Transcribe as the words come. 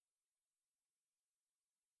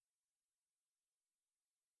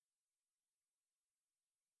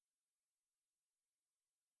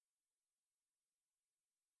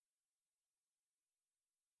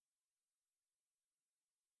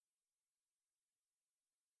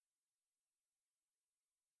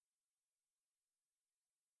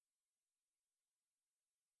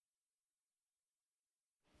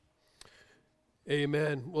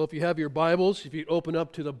Amen. Well, if you have your Bibles, if you open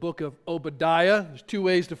up to the book of Obadiah, there's two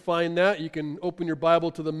ways to find that. You can open your Bible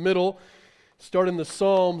to the middle, start in the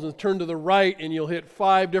Psalms, and turn to the right, and you'll hit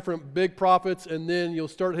 5 different big prophets, and then you'll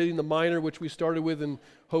start hitting the minor, which we started with in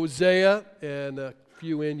Hosea, and a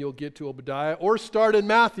few in, you'll get to Obadiah. Or start in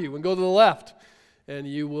Matthew and go to the left, and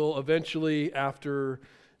you will eventually, after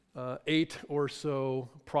 8 or so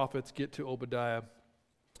prophets, get to Obadiah.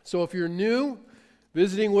 So if you're new,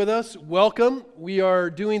 visiting with us, welcome. We are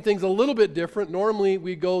doing things a little bit different. Normally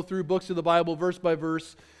we go through books of the Bible verse by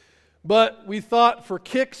verse, but we thought for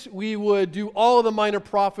kicks we would do all of the minor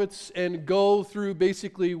prophets and go through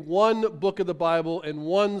basically one book of the Bible and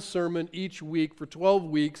one sermon each week for 12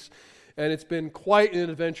 weeks, and it's been quite an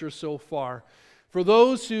adventure so far. For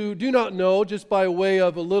those who do not know, just by way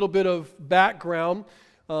of a little bit of background,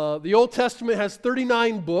 the Old Testament has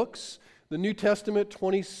 39 books. The New Testament,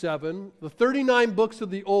 27. The 39 books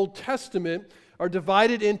of the Old Testament are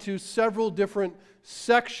divided into several different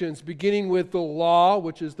sections, beginning with the Law,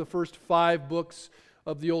 which is the first 5 books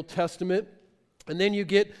of the Old Testament. And then you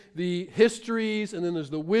get the histories, and then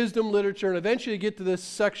there's the wisdom literature, and eventually you get to this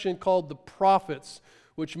section called the prophets,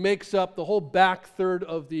 which makes up the whole back third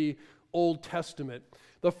of the Old Testament.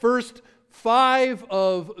 The first 5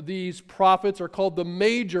 of these prophets are called the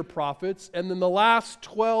major prophets, and then the last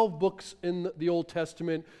 12 books in the Old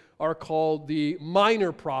Testament are called the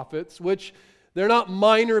minor prophets, which they're not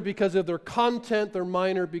minor because of their content, they're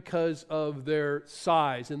minor because of their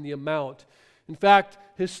size and the amount. In fact,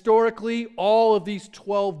 historically, all of these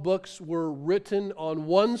 12 books were written on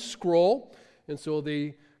one scroll, and so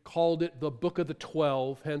they called it the Book of the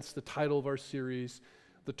 12, hence the title of our series,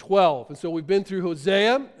 the 12. And so we've been through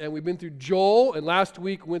Hosea, and we've been through Joel, and last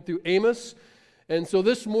week went through Amos. And so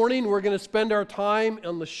this morning we're going to spend our time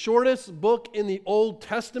on the shortest book in the Old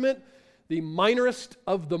Testament, the minorest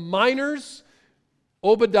of the minors,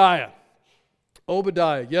 Obadiah.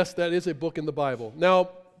 Obadiah, yes, that is a book in the Bible. Now,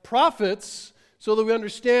 prophets, so that we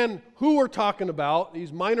understand who we're talking about,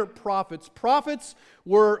 these minor prophets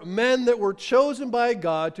were men that were chosen by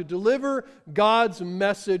God to deliver God's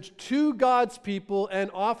message to God's people and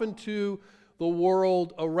often to the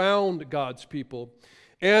world around God's people.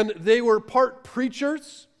 And they were part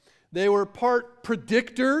preachers, they were part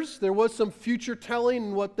predictors, there was some future telling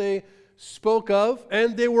in what they spoke of,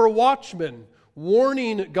 and they were watchmen,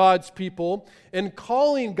 warning God's people and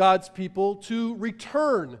calling God's people to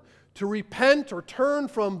return, to repent or turn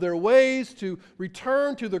from their ways, to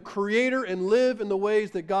return to the Creator and live in the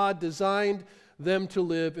ways that God designed them to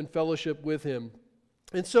live in fellowship with Him.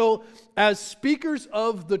 And so, as speakers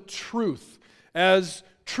of the truth, as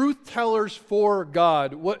truth tellers for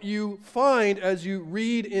God, what you find as you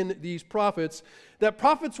read in these prophets, that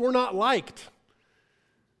prophets were not liked.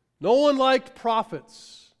 No one liked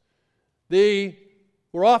prophets. They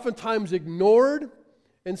were oftentimes ignored,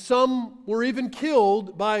 and some were even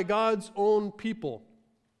killed by God's own people.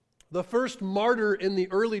 The first martyr in the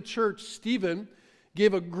early church, Stephen,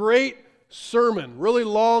 gave a great sermon, really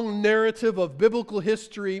long narrative of biblical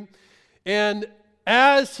history. And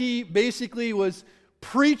as he basically was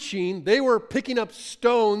preaching, they were picking up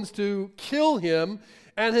stones to kill him.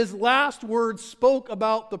 And his last words spoke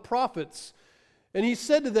about the prophets. And he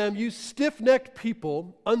said to them, "You stiff-necked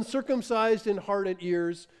people, uncircumcised in heart and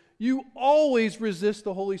ears, you always resist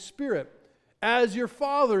the Holy Spirit. As your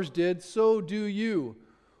fathers did, so do you.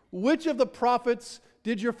 Which of the prophets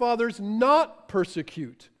did your fathers not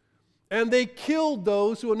persecute? And they killed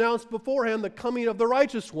those who announced beforehand the coming of the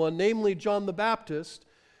righteous one, namely John the Baptist,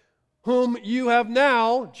 whom you have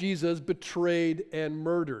now," Jesus, "betrayed and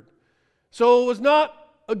murdered." So it was not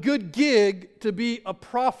a good gig to be a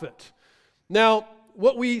prophet. Now,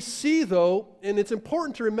 what we see though, and it's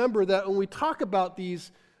important to remember that when we talk about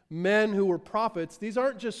these men who were prophets, these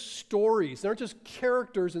aren't just stories. They aren't just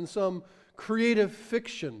characters in some creative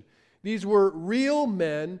fiction. These were real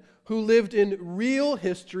men who lived in real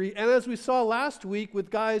history. And as we saw last week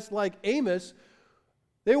with guys like Amos,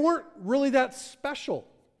 they weren't really that special.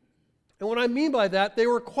 And what I mean by that, they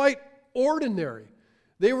were quite ordinary.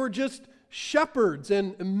 They were just shepherds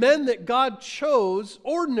and men that God chose,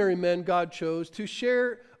 ordinary men God chose, to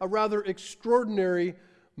share a rather extraordinary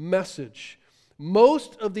message.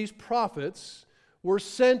 Most of these prophets were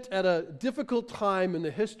sent at a difficult time in the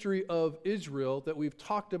history of Israel that we've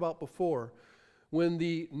talked about before, when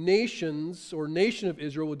the nations or nation of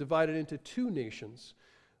Israel was divided into 2 nations.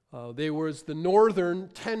 There was the northern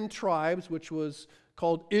 10 tribes, which was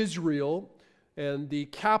called Israel, and the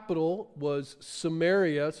capital was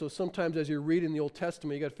Samaria. So sometimes as you're reading the Old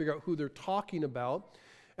Testament, you got to figure out who they're talking about.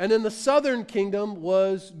 And then the southern kingdom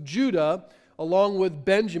was Judah, along with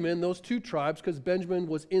Benjamin, those two tribes, because Benjamin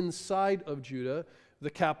was inside of Judah, the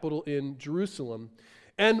capital in Jerusalem.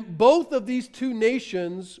 And both of these two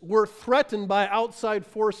nations were threatened by outside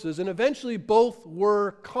forces, and eventually both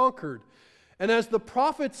were conquered. And as the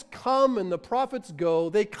prophets come and the prophets go,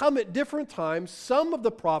 they come at different times. Some of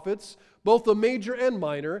the prophets, both the major and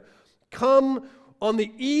minor, come on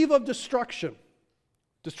the eve of destruction.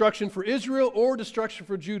 Destruction for Israel or destruction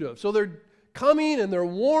for Judah. So they're coming and they're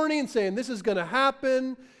warning, saying this is going to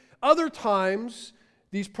happen. Other times,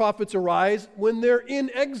 these prophets arise when they're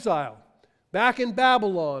in exile, back in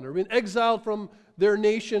Babylon, or been exiled from their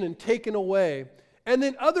nation and taken away. And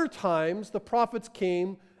then other times, the prophets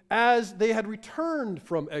came as they had returned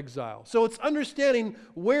from exile. So it's understanding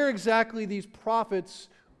where exactly these prophets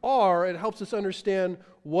are, and it helps us understand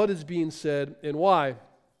what is being said and why.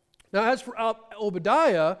 Now, as for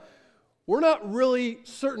Obadiah, we're not really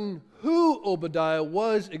certain who Obadiah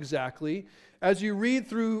was exactly. As you read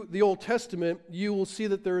through the Old Testament, you will see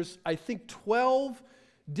that there's, I think, 12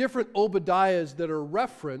 different Obadiahs that are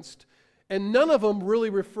referenced, and none of them really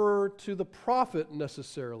refer to the prophet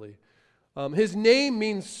necessarily. His name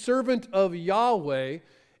means servant of Yahweh,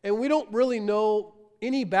 and we don't really know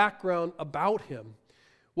any background about him.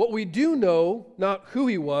 What we do know, not who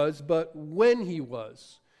he was, but when he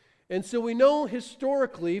was. And so we know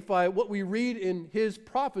historically, by what we read in his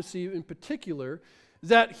prophecy in particular,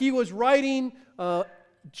 that he was writing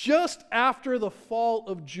just after the fall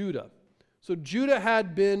of Judah. So Judah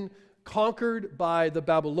had been conquered by the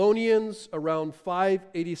Babylonians around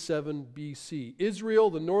 587 BC. Israel,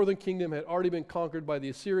 the northern kingdom, had already been conquered by the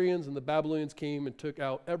Assyrians, and the Babylonians came and took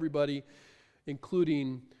out everybody,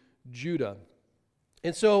 including Judah.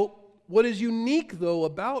 And so what is unique, though,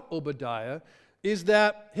 about Obadiah is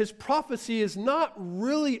that his prophecy is not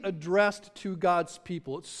really addressed to God's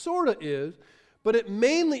people. It sort of is, but it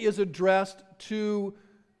mainly is addressed to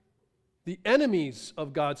the enemies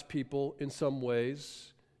of God's people in some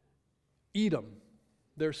ways, Edom,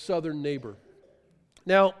 their southern neighbor.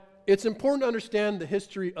 Now, it's important to understand the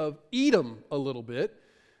history of Edom a little bit.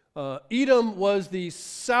 Edom was the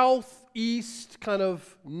southeast kind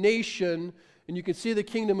of nation, and you can see the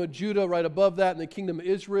kingdom of Judah right above that, and the kingdom of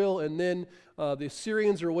Israel, and then the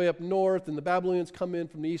Assyrians are way up north, and the Babylonians come in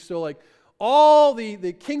from the east. So like all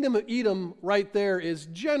the kingdom of Edom right there is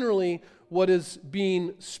generally what is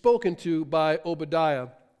being spoken to by Obadiah.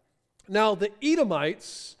 Now the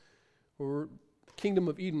Edomites, or kingdom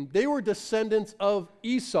of Edom, they were descendants of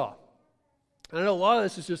Esau. And I know a lot of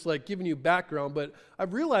this is just like giving you background, but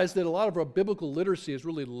I've realized that a lot of our biblical literacy is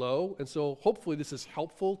really low, and so hopefully this is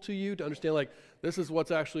helpful to you to understand, like, this is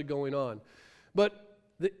what's actually going on. But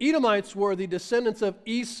the Edomites were the descendants of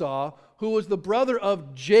Esau, who was the brother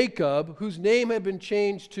of Jacob, whose name had been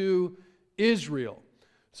changed to Israel.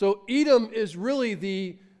 So Edom is really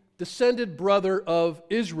the descended brother of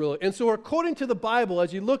Israel. And so according to the Bible,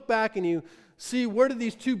 as you look back and you see where did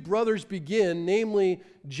these two brothers begin, namely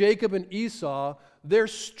Jacob and Esau, their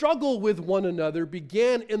struggle with one another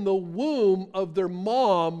began in the womb of their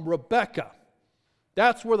mom, Rebekah.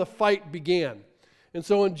 That's where the fight began. And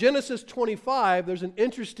so in Genesis 25, there's an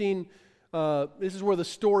interesting, this is where the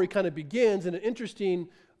story kind of begins, and an interesting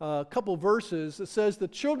couple verses. It says, the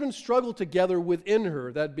children struggled together within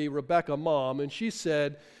her, that'd be Rebekah, mom, and she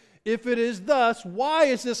said, if it is thus, why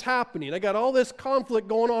is this happening? I got all this conflict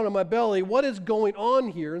going on in my belly. What is going on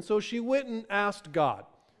here? And so she went and asked God,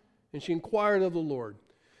 and she inquired of the Lord.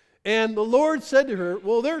 And the Lord said to her,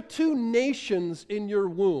 well, there are two nations in your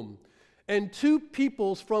womb, and two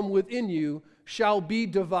peoples from within you shall be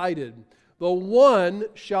divided. The one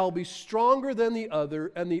shall be stronger than the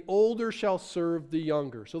other, and the older shall serve the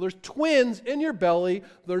younger. So there's twins in your belly.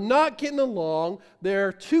 They're not getting along.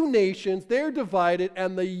 They're two nations. They're divided,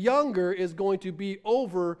 and the younger is going to be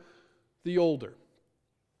over the older.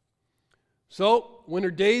 So when her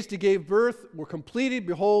days to give birth were completed,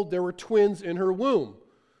 behold, there were twins in her womb.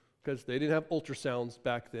 Because they didn't have ultrasounds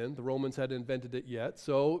back then. The Romans hadn't invented it yet.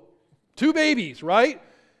 So two babies, right?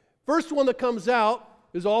 First one that comes out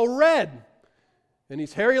is all red. And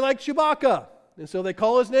he's hairy like Chewbacca. And so they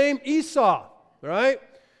call his name Esau, right?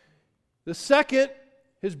 The second,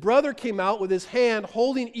 his brother came out with his hand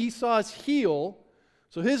holding Esau's heel.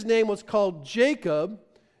 So his name was called Jacob.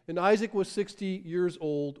 And Isaac was 60 years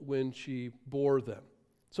old when she bore them.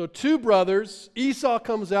 So two brothers. Esau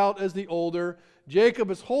comes out as the older. Jacob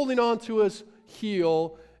is holding on to his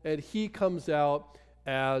heel. And he comes out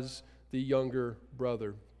as the younger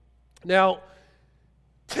brother. Now,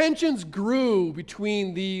 tensions grew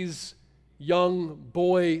between these young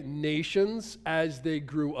boy nations as they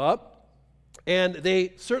grew up. And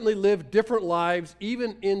they certainly lived different lives,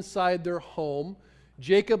 even inside their home.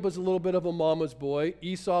 Jacob was a little bit of a mama's boy.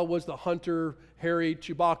 Esau was the hunter, hairy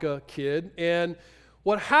Chewbacca kid. And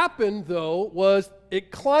what happened, though, was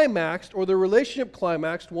it climaxed, or the relationship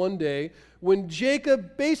climaxed one day, when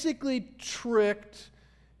Jacob basically tricked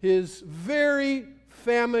his very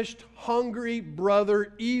famished, hungry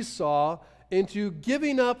brother Esau into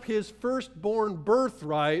giving up his firstborn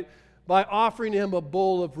birthright by offering him a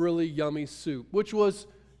bowl of really yummy soup, which was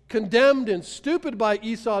condemned and stupid by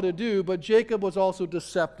Esau to do, but Jacob was also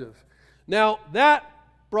deceptive. Now, that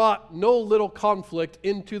brought no little conflict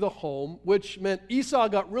into the home, which meant Esau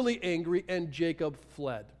got really angry and Jacob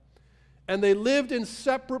fled. And they lived in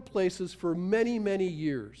separate places for many, many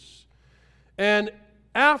years. And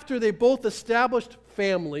after they both established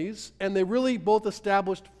families, and they really both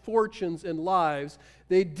established fortunes and lives,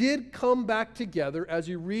 they did come back together, as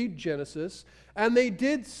you read Genesis, and they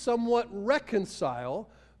did somewhat reconcile,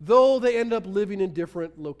 though they end up living in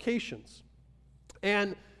different locations.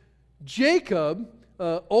 And Jacob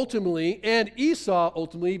ultimately, and Esau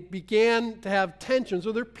ultimately, began to have tensions,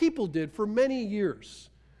 or their people did, for many years.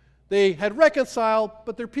 They had reconciled,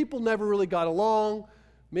 but their people never really got along.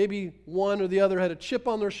 Maybe one or the other had a chip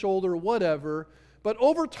on their shoulder or whatever. But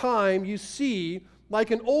over time, you see, like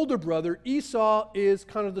an older brother, Esau is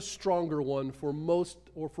kind of the stronger one for most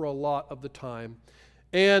or for a lot of the time.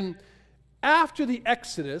 And after the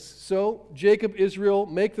Exodus, so Jacob, Israel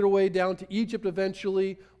make their way down to Egypt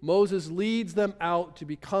eventually. Moses leads them out to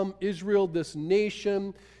become Israel, this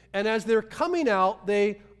nation. And as they're coming out,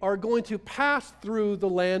 they are going to pass through the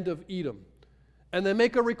land of Edom. And they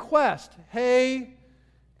make a request. Hey,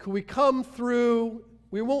 could we come through?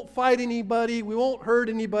 We won't fight anybody. We won't hurt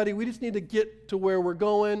anybody. We just need to get to where we're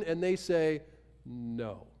going. And they say,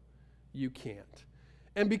 no, you can't.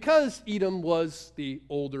 And because Edom was the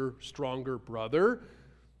older, stronger brother,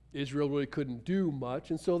 Israel really couldn't do much.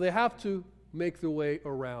 And so they have to make their way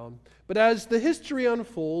around. But as the history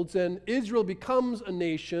unfolds and Israel becomes a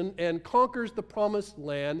nation and conquers the promised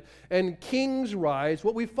land and kings rise,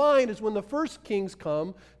 what we find is when the first kings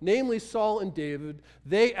come, namely Saul and David,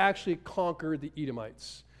 they actually conquer the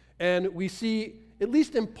Edomites. And we see, at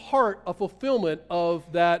least in part, a fulfillment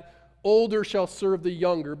of that older shall serve the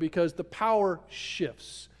younger, because the power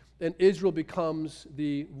shifts and Israel becomes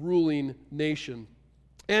the ruling nation.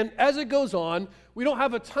 And as it goes on, we don't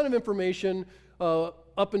have a ton of information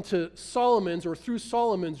up into Solomon's or through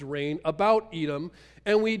Solomon's reign about Edom.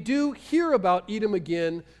 And we do hear about Edom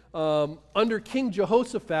again under King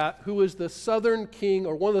Jehoshaphat, who is the southern king,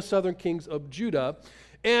 or one of the southern kings of Judah.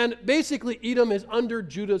 And basically, Edom is under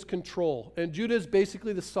Judah's control. And Judah is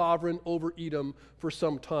basically the sovereign over Edom for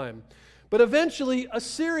some time. But eventually,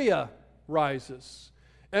 Assyria rises.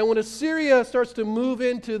 And when Assyria starts to move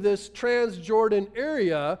into this Transjordan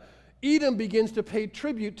area, Edom begins to pay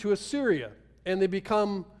tribute to Assyria. And they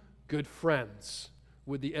become good friends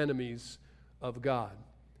with the enemies of God.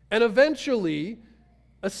 And eventually,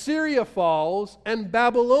 Assyria falls, and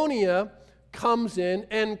Babylonia comes in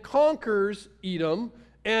and conquers Edom.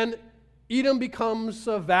 And Edom becomes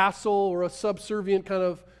a vassal or a subservient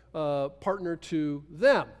kind of partner to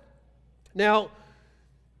them. Now,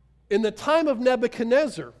 in the time of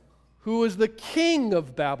Nebuchadnezzar, who was the king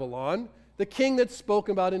of Babylon, the king that's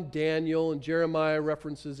spoken about in Daniel, and Jeremiah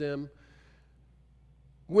references him,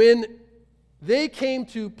 when they came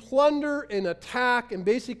to plunder and attack and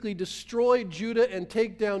basically destroy Judah and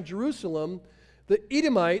take down Jerusalem, the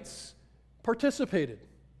Edomites participated.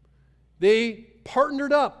 They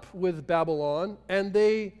partnered up with Babylon, and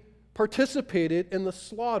they participated in the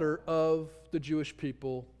slaughter of the Jewish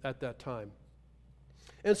people at that time.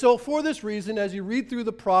 And so for this reason, as you read through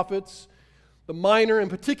the prophets, the minor, in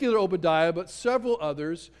particular Obadiah, but several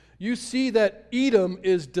others, you see that Edom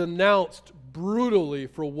is denounced brutally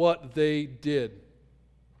for what they did.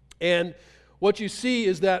 And what you see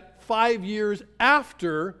is that 5 years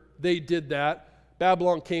after they did that,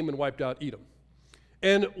 Babylon came and wiped out Edom.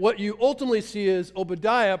 And what you ultimately see is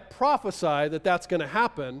Obadiah prophesy that that's going to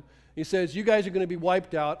happen. He says, you guys are going to be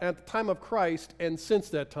wiped out at the time of Christ, and since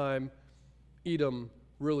that time, Edom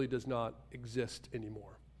really does not exist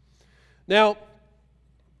anymore. Now,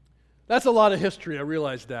 that's a lot of history, I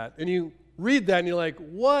realize that. And you read that and you're like,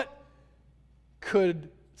 what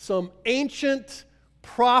could some ancient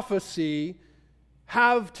prophecy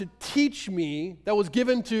have to teach me that was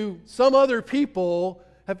given to some other people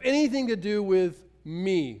have anything to do with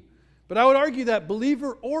me? But I would argue that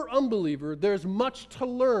believer or unbeliever, there's much to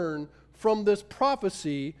learn from this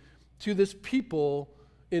prophecy to this people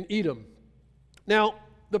in Edom. Now,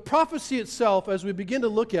 the prophecy itself, as we begin to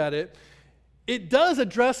look at it, it does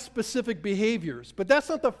address specific behaviors, but that's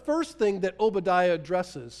not the first thing that Obadiah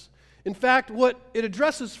addresses. In fact, what it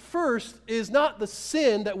addresses first is not the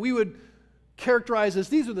sin that we would characterize as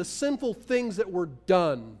these are the sinful things that were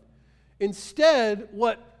done. Instead,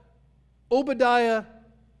 what Obadiah,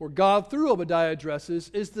 or God through Obadiah addresses,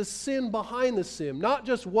 is the sin behind the sin. Not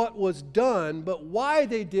just what was done, but why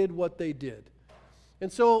they did what they did.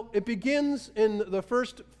 And so it begins in the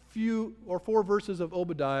first few or 4 verses of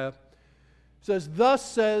Obadiah. It says, "Thus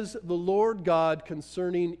says the Lord God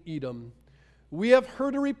concerning Edom, we have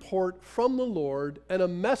heard a report from the Lord, and a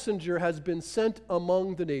messenger has been sent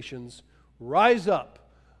among the nations. Rise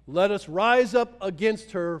up, let us rise up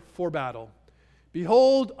against her for battle.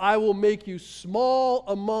 Behold, I will make you small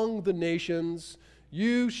among the nations.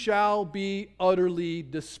 You shall be utterly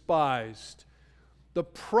despised. The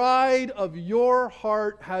pride of your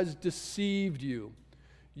heart has deceived you.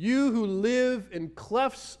 You who live in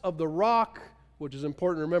clefts of the rock," which is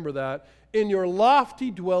important to remember that, "in your lofty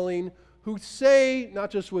dwelling, who say, not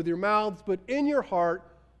just with your mouths, but in your heart,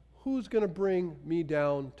 who's going to bring me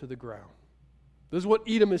down to the ground?" This is what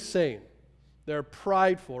Edom is saying. They're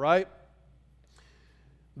prideful, right?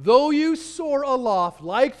 "Though you soar aloft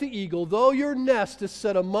like the eagle, though your nest is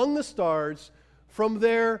set among the stars, from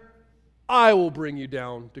there I will bring you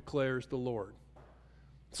down, declares the Lord."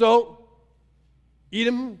 So,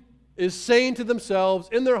 Edom is saying to themselves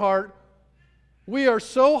in their heart, we are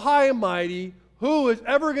so high and mighty, who is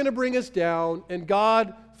ever going to bring us down? And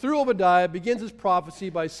God, through Obadiah, begins his prophecy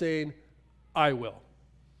by saying, I will,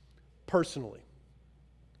 personally.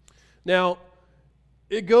 Now,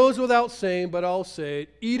 it goes without saying, but I'll say it,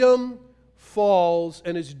 Edom falls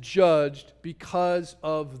and is judged because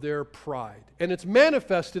of their pride. And it's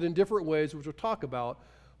manifested in different ways, which we'll talk about,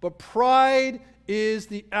 but pride is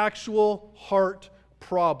the actual heart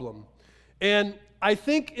problem. And I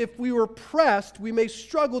think if we were pressed, we may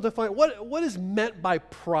struggle to find what is meant by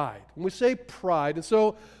pride. When we say pride, and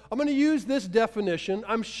so I'm going to use this definition.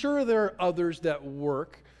 I'm sure there are others that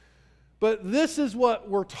work, but this is what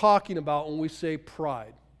we're talking about when we say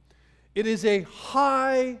pride. It is a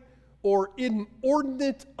high or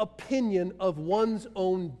inordinate opinion of one's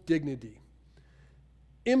own dignity,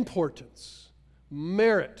 importance,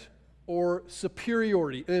 merit, or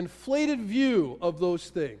superiority, an inflated view of those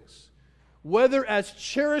things, whether as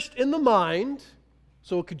cherished in the mind,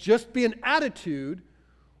 so it could just be an attitude,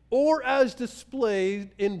 or as displayed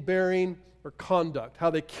in bearing or conduct, how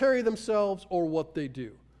they carry themselves or what they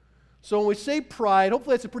do. So when we say pride,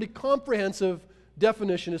 hopefully that's a pretty comprehensive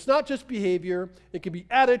definition. It's not just behavior. It can be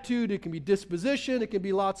attitude, it can be disposition, it can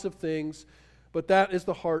be lots of things, but that is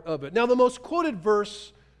the heart of it. Now, the most quoted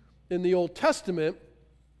verse in the Old Testament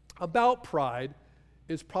about pride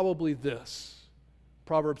is probably this,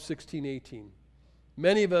 Proverbs 16:18.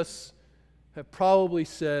 Many of us have probably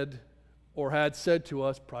said or had said to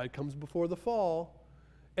us, pride comes before the fall.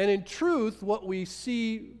 And in truth, what we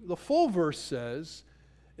see the full verse says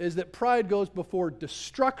is that pride goes before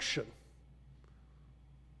destruction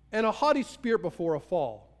and a haughty spirit before a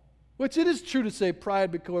fall, which it is true to say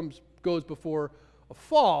pride goes before a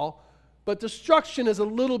fall, but destruction is a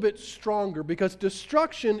little bit stronger because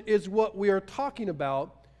destruction is what we are talking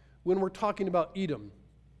about when we're talking about Edom.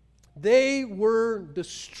 They were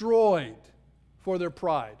destroyed for their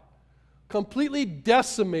pride, completely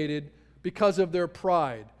decimated because of their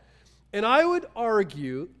pride. And I would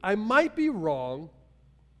argue, I might be wrong,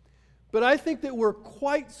 but I think that we're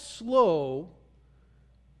quite slow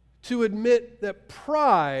to admit that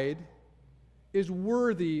pride is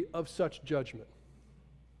worthy of such judgment.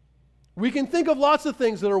 We can think of lots of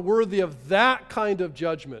things that are worthy of that kind of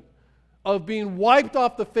judgment, of being wiped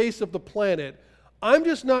off the face of the planet. I'm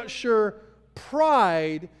just not sure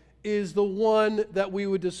pride is the one that we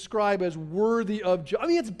would describe as worthy of judgment. I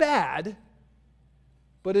mean, it's bad,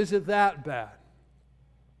 but is it that bad?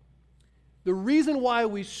 The reason why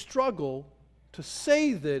we struggle to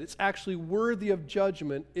say that it's actually worthy of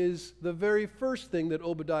judgment is the very first thing that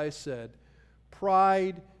Obadiah said.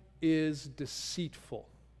 Pride is deceitful.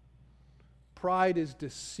 Pride is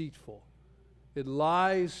deceitful. It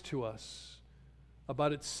lies to us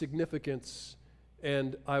about its significance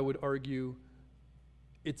and, I would argue,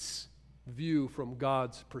 its view from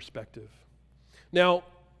God's perspective. Now,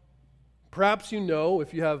 perhaps you know,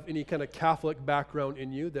 if you have any kind of Catholic background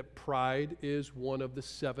in you, that pride is one of the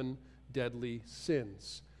 7 deadly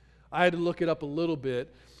sins. I had to look it up a little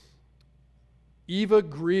bit.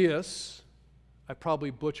 Evagrius, I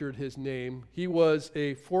probably butchered his name. He was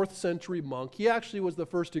a 4th century monk. He actually was the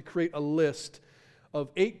first to create a list of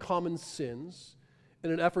 8 common sins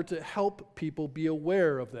in an effort to help people be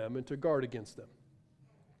aware of them and to guard against them.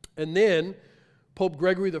 And then Pope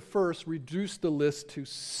Gregory I reduced the list to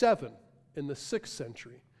 7 in the 6th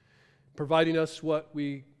century, providing us what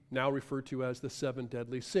we now refer to as the 7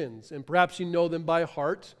 deadly sins. And perhaps you know them by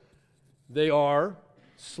heart. They are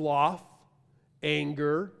sloth,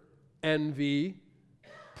 anger, envy,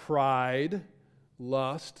 pride,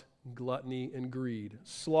 lust, gluttony, and greed.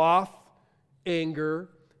 Sloth, anger,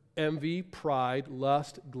 envy, pride,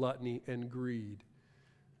 lust, gluttony, and greed.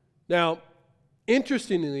 Now,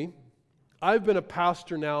 interestingly, I've been a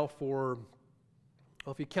pastor now for,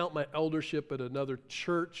 well, if you count my eldership at another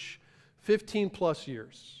church, 15 plus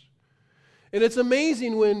years. And it's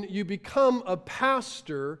amazing when you become a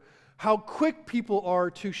pastor how quick people are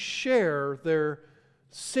to share their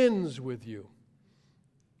sins with you.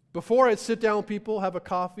 Before I'd sit down with people, have a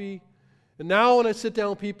coffee, and now when I sit down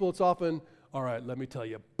with people, it's often, all right, let me tell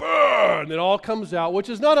you, and it all comes out, which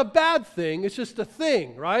is not a bad thing, it's just a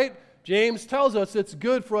thing, right? James tells us it's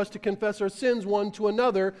good for us to confess our sins one to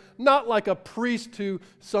another, not like a priest to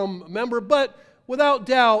some member, but without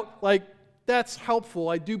doubt, like, that's helpful.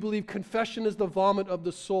 I do believe confession is the vomit of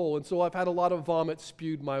the soul, and so I've had a lot of vomit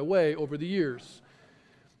spewed my way over the years.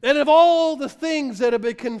 And of all the things that have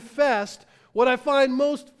been confessed, what I find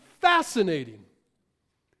most fascinating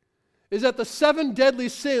is that the 7 deadly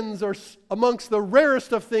sins are amongst the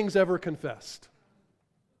rarest of things ever confessed.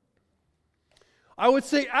 I would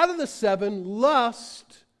say out of the 7,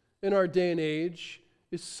 lust in our day and age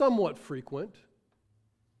is somewhat frequent,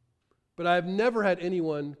 but I've never had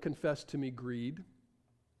anyone confess to me greed.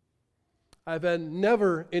 I've had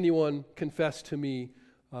never anyone confess to me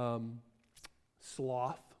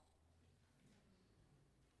sloth.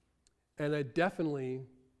 And I definitely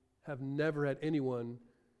have never had anyone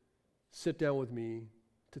sit down with me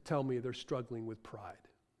to tell me they're struggling with pride.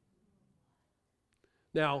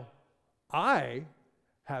 Now, I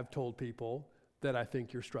have told people that I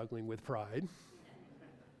think you're struggling with pride.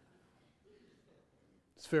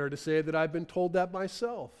 It's fair to say that I've been told that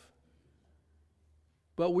myself.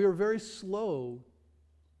 But we are very slow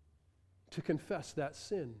to confess that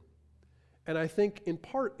sin. And I think in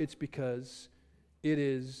part it's because it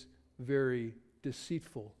is very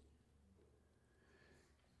deceitful.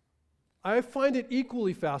 I find it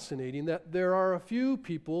equally fascinating that there are a few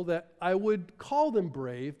people that I would call them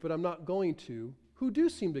brave, but I'm not going to, who do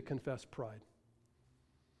seem to confess pride.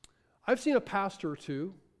 I've seen a pastor or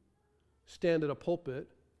two stand at a pulpit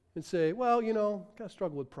and say, well, you know, I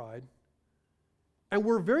struggle with pride. And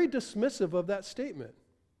we're very dismissive of that statement,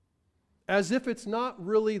 as if it's not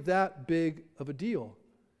really that big of a deal.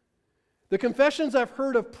 The confessions I've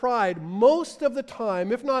heard of pride most of the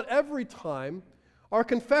time, if not every time, are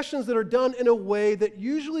confessions that are done in a way that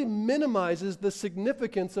usually minimizes the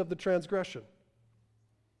significance of the transgression.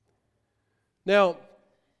 Now,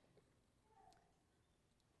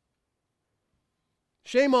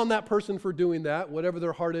 shame on that person for doing that, whatever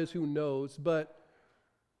their heart is, who knows, but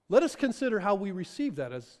let us consider how we receive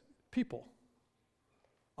that as people.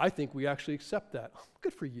 I think we actually accept that.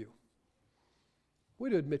 Good for you.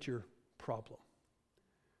 Way to admit your problem.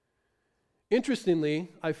 Interestingly,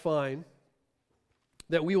 I find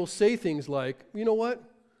that we will say things like, you know what?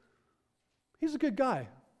 He's a good guy.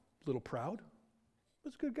 A little proud.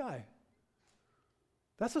 He's a good guy.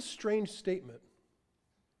 That's a strange statement.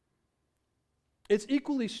 It's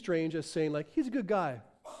equally strange as saying, like, he's a good guy.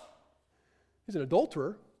 He's an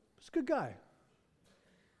adulterer. He's a good guy.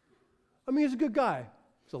 I mean, he's a good guy.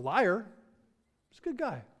 He's a liar. He's a good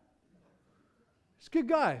guy. He's a good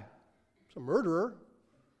guy. He's a murderer.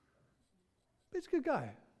 But he's a good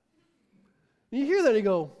guy. And you hear that and you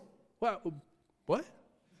go, wow, what?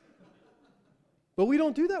 But we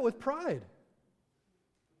don't do that with pride.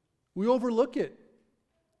 We overlook it.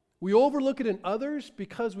 We overlook it in others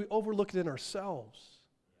because we overlook it in ourselves.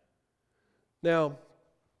 Now,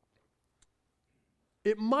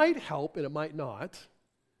 it might help, and it might not,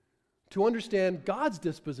 to understand God's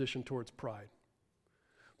disposition towards pride.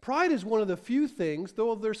 Pride is one of the few things,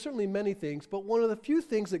 though there's certainly many things, but one of the few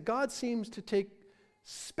things that God seems to take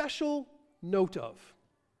special note of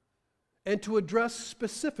and to address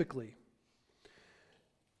specifically.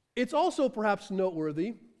 It's also perhaps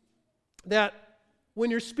noteworthy that when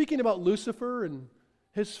you're speaking about Lucifer and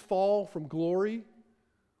his fall from glory,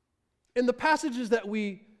 in the passages that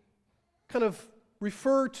we kind of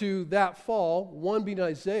refer to that fall, one being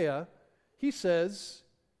Isaiah, he says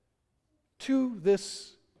to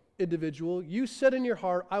this individual, you said in your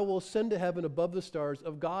heart, I will ascend to heaven above the stars.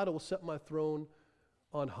 Of God I will set my throne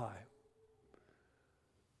on high.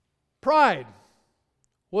 Pride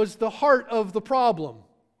was the heart of the problem,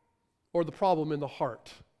 or the problem in the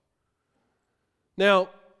heart. Now,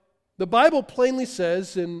 The Bible plainly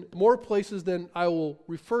says, in more places than I will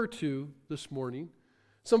refer to this morning,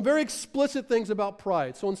 some very explicit things about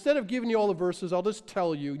pride. So instead of giving you all the verses, I'll just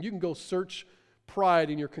tell you. You can go search pride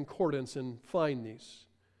in your concordance and find these.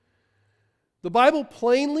 The Bible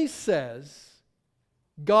plainly says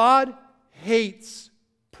God hates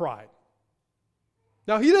pride.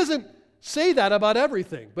 Now, he doesn't say that about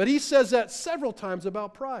everything, but he says that several times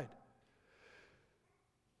about pride.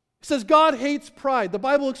 He says God hates pride. The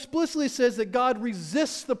Bible explicitly says that God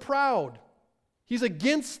resists the proud. He's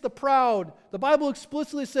against the proud. The Bible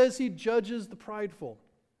explicitly says he judges the prideful.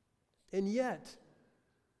 And yet,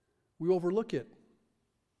 we overlook it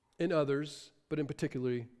in others, but in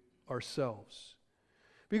particularly ourselves.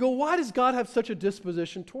 We go, why does God have such a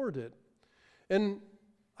disposition toward it? And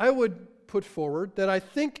I would put forward that I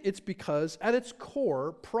think it's because at its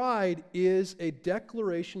core, pride is a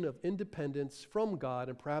declaration of independence from God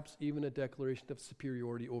and perhaps even a declaration of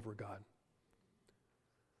superiority over God.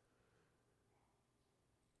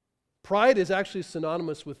 Pride is actually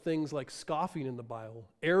synonymous with things like scoffing in the Bible,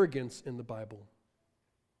 arrogance in the Bible,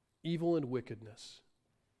 evil and wickedness.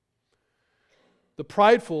 The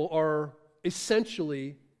prideful are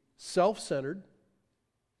essentially self-centered,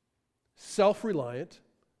 self-reliant,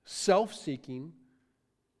 self-seeking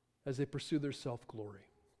as they pursue their self-glory.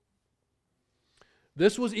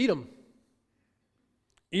 This was Edom.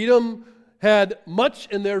 Edom had much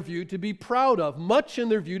in their view to be proud of, much in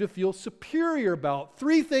their view to feel superior about.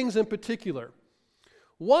 Three things in particular.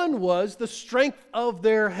 One was the strength of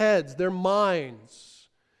their heads, their minds.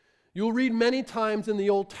 You'll read many times in the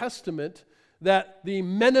Old Testament that the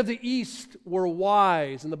men of the East were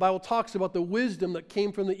wise, and the Bible talks about the wisdom that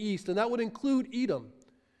came from the East, and that would include Edom.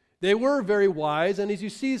 They were very wise, and as you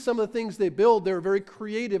see some of the things they build, they're very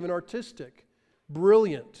creative and artistic,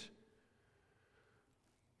 brilliant.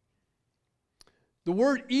 The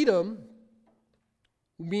word Edom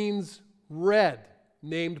means red,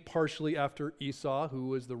 named partially after Esau, who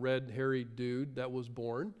was the red, hairy dude that was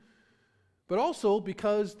born, but also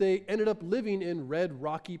because they ended up living in red,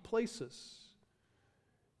 rocky places.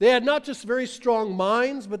 They had not just very strong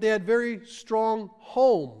minds, but they had very strong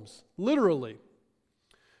homes, literally.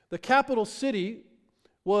 The capital city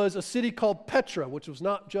was a city called Petra, which was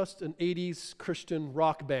not just an 80s Christian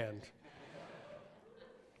rock band.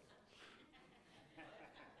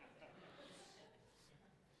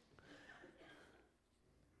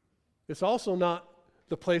 It's also not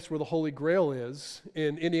the place where the Holy Grail is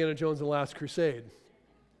in Indiana Jones and the Last Crusade.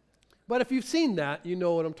 But if you've seen that, you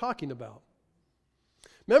know what I'm talking about.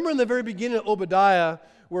 Remember in the very beginning of Obadiah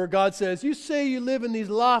where God says, you say you live in these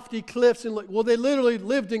lofty cliffs. Well, they literally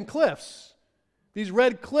lived in cliffs, these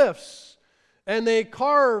red cliffs. And they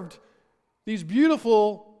carved these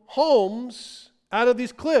beautiful homes out of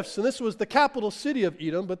these cliffs. And this was the capital city of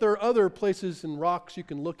Edom, but there are other places and rocks you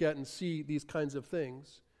can look at and see these kinds of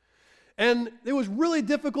things. And it was really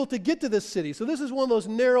difficult to get to this city. So this is one of those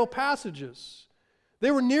narrow passages.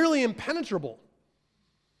 They were nearly impenetrable.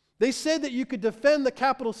 They said that you could defend the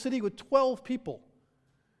capital city with 12 people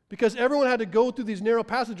because everyone had to go through these narrow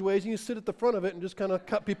passageways and you sit at the front of it and just kind of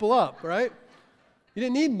cut people up, right? You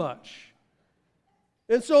didn't need much.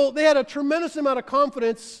 And so they had a tremendous amount of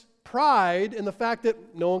confidence, pride in the fact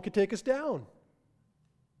that no one could take us down.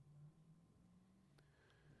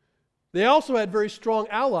 They also had very strong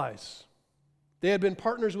allies. They had been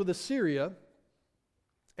partners with Assyria,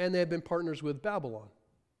 and they had been partners with Babylon.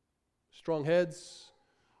 Strong heads,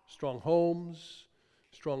 strong homes,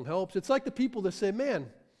 strong helps. It's like the people that say, man,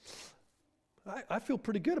 I feel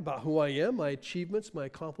pretty good about who I am, my achievements, my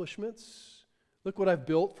accomplishments. Look what I've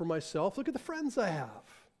built for myself. Look at the friends I have.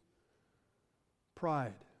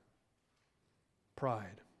 Pride.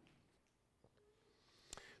 Pride.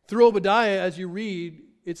 Through Obadiah, as you read,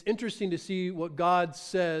 it's interesting to see what God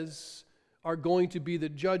says are going to be the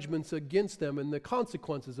judgments against them and the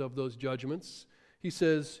consequences of those judgments. He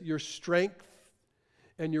says, your strength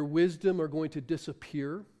and your wisdom are going to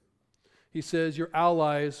disappear. He says, your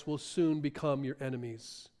allies will soon become your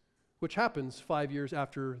enemies, which happens 5 years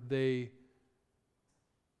after they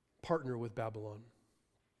partner with Babylon.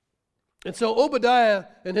 And so Obadiah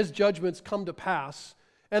and his judgments come to pass.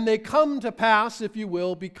 And they come to pass, if you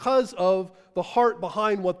will, because of the heart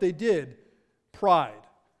behind what they did, pride.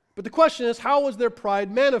 But the question is, how was their pride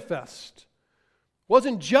manifest?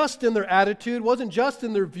 Wasn't just in their attitude, wasn't just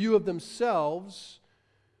in their view of themselves.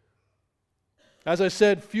 As I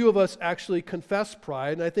said, few of us actually confess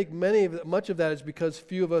pride, and I think much of that is because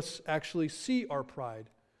few of us actually see our pride.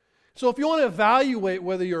 So if you want to evaluate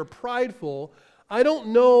whether you're prideful, I don't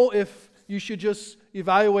know if you should just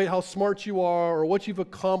evaluate how smart you are or what you've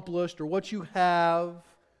accomplished or what you have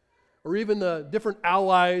or even the different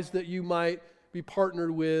allies that you might be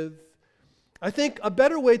partnered with. I think a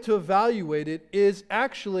better way to evaluate it is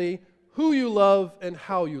actually who you love and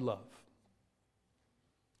how you love.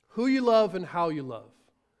 Who you love and how you love.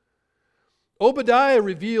 Obadiah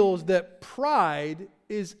reveals that pride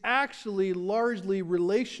is actually largely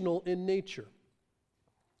relational in nature.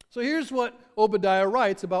 So here's what Obadiah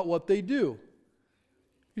writes about what they do.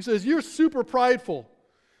 He says, "You're super prideful.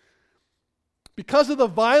 Because of the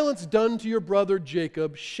violence done to your brother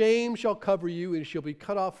Jacob, shame shall cover you and you shall be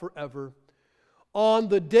cut off forever. On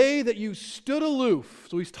the day that you stood aloof,"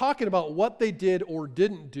 so he's talking about what they did or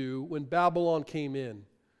didn't do when Babylon came in.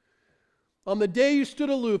 "On the day you stood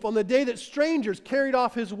aloof, on the day that strangers carried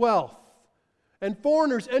off his wealth, and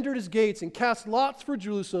foreigners entered his gates and cast lots for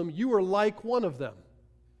Jerusalem, you were like one of them.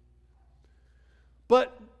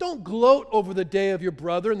 But don't gloat over the day of your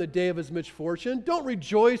brother and the day of his misfortune. Don't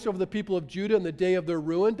rejoice over the people of Judah in the day of their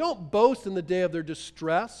ruin. Don't boast in the day of their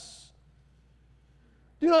distress.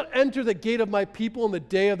 Do not enter the gate of my people in the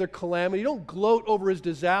day of their calamity. Don't gloat over his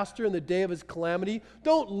disaster in the day of his calamity.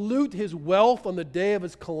 Don't loot his wealth on the day of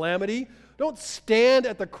his calamity. Don't stand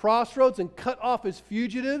at the crossroads and cut off his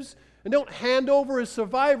fugitives. And don't hand over his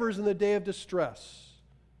survivors in the day of distress."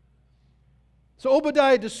 So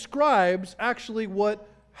Obadiah describes actually what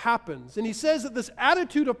happens. And he says that this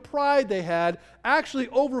attitude of pride they had actually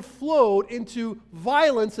overflowed into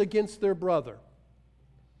violence against their brother.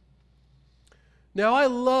 Now, I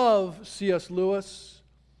love C.S. Lewis,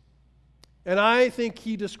 and I think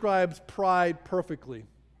he describes pride perfectly.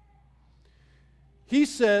 He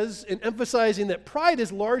says, in emphasizing that pride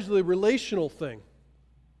is largely a relational thing.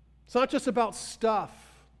 It's not just about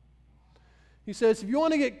stuff. He says, if you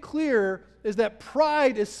want to get clear, is that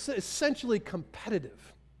pride is essentially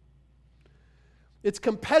competitive. It's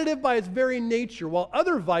competitive by its very nature, while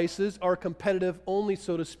other vices are competitive only,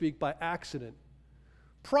 so to speak, by accident.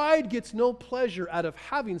 Pride gets no pleasure out of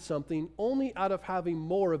having something, only out of having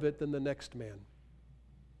more of it than the next man.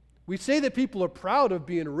 We say that people are proud of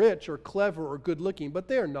being rich or clever or good looking, but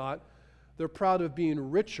they are not. They're proud of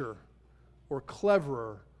being richer or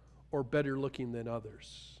cleverer or better looking than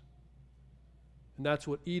others. And that's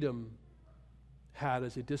what Edom had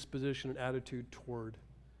as a disposition and attitude toward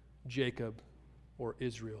Jacob or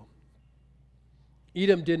Israel.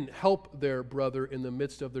 Edom didn't help their brother in the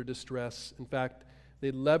midst of their distress. In fact,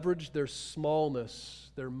 they leveraged their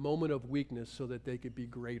smallness, their moment of weakness, so that they could be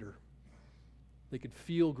greater. They could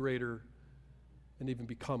feel greater and even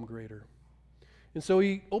become greater. And so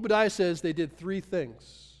Obadiah says they did three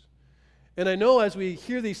things. And I know as we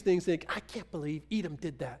hear these things, think, I can't believe Edom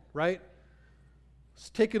did that, right? Let's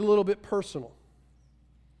take it a little bit personal.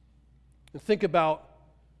 And think about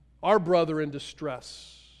our brother in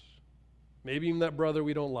distress. Maybe even that brother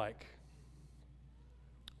we don't like.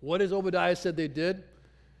 What has Obadiah said they did?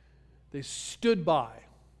 They stood by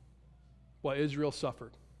while Israel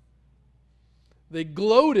suffered. They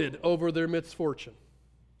gloated over their misfortune.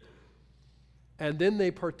 And then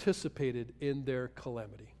they participated in their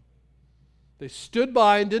calamity. They stood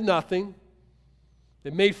by and did nothing. They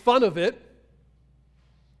made fun of it.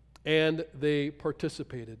 And they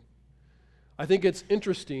participated. I think it's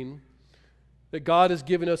interesting that God has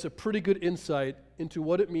given us a pretty good insight into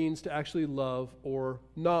what it means to actually love or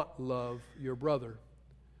not love your brother.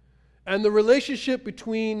 And the relationship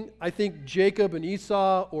between, I think, Jacob and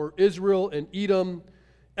Esau or Israel and Edom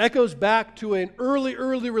echoes back to an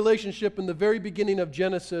early relationship in the very beginning of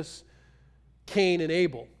Genesis, Cain and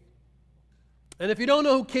Abel. And if you don't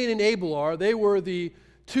know who Cain and Abel are, they were the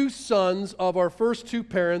two sons of our first two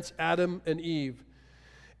parents, Adam and Eve.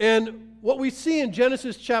 And what we see in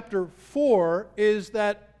Genesis chapter 4 is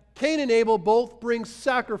that Cain and Abel both bring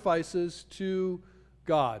sacrifices to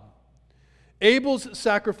God. Abel's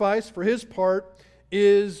sacrifice, for his part,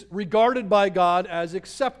 is regarded by God as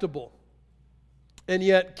acceptable. And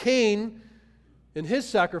yet Cain, in his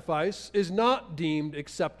sacrifice, is not deemed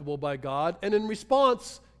acceptable by God. And in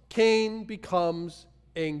response, Cain becomes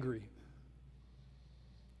angry.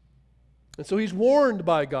 And so he's warned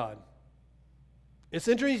by God. It's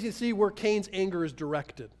interesting to see where Cain's anger is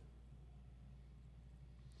directed.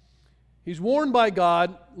 He's warned by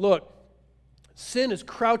God, look, sin is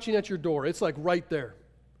crouching at your door. It's like right there.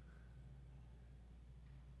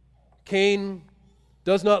 Cain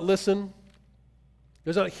does not listen,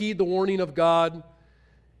 does not heed the warning of God,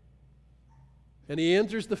 and he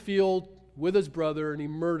enters the field with his brother and he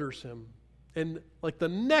murders him. And like the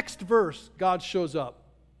next verse, God shows up.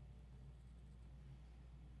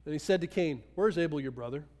 And he said to Cain, "Where's Abel, your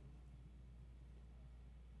brother?"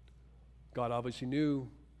 God obviously knew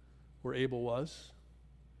where Abel was.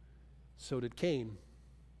 So did Cain.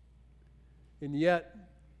 And yet,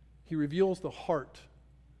 he reveals the heart.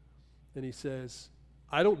 And he says,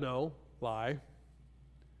 I don't know, lie.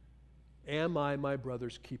 Am I my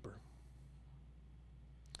brother's keeper?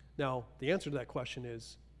 Now, the answer to that question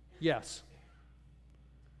is yes.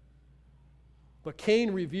 But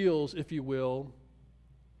Cain reveals, if you will,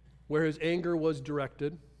 where his anger was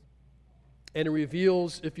directed. And it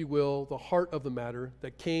reveals, if you will, the heart of the matter,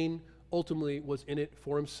 that Cain ultimately was in it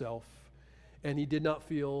for himself. And he did not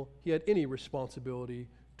feel he had any responsibility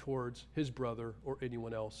towards his brother or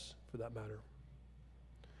anyone else for that matter.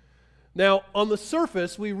 Now, on the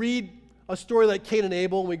surface, we read a story like Cain and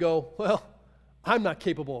Abel and we go, well, I'm not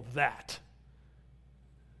capable of that.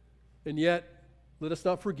 And yet, let us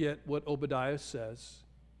not forget what Obadiah says,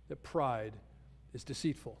 that pride is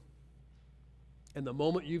deceitful. And the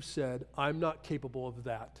moment you've said, I'm not capable of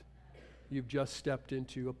that, you've just stepped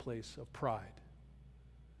into a place of pride.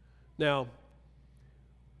 Now,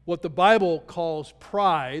 what the Bible calls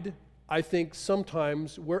pride, I think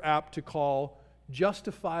sometimes we're apt to call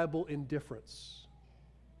justifiable indifference.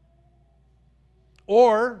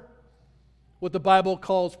 Or, what the Bible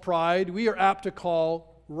calls pride, we are apt to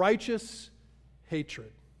call righteous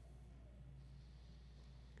hatred.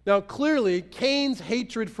 Now, clearly, Cain's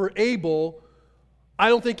hatred for Abel, I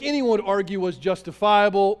don't think anyone would argue was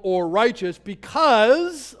justifiable or righteous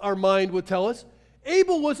because, our mind would tell us,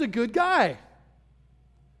 Abel was a good guy.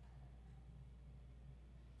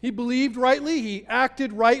 He believed rightly, he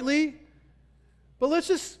acted rightly. But let's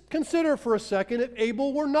just consider for a second if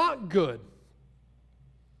Abel were not good.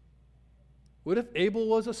 What if Abel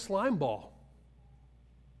was a slime ball?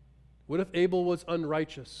 What if Abel was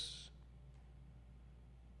unrighteous?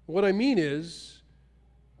 What I mean is,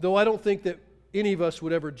 though I don't think that any of us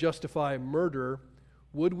would ever justify murder,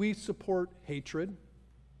 would we support hatred?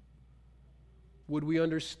 Would we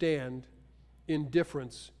understand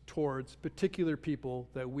indifference towards particular people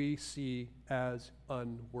that we see as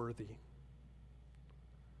unworthy?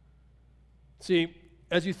 See,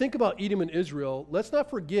 as you think about Edom and Israel, let's not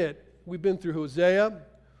forget we've been through Hosea,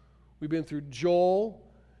 we've been through Joel,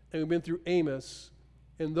 and we've been through Amos.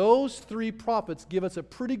 And those three prophets give us a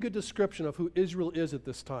pretty good description of who Israel is at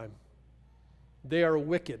this time. They are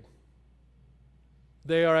wicked.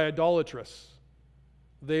 They are idolatrous.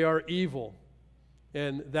 They are evil.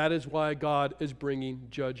 And that is why God is bringing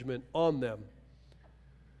judgment on them.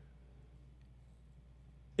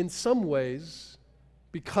 In some ways,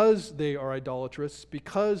 because they are idolatrous,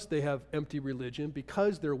 because they have empty religion,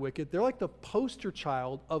 because they're wicked, they're like the poster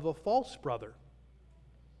child of a false brother.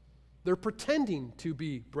 They're pretending to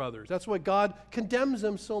be brothers. That's why God condemns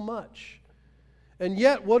them so much. And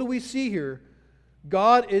yet, what do we see here?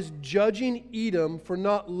 God is judging Edom for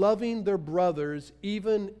not loving their brothers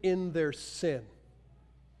even in their sin.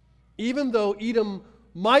 Even though Edom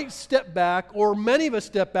might step back, or many of us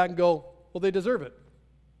step back and go, well, they deserve it.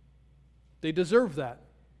 They deserve that.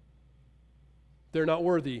 They're not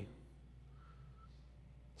worthy.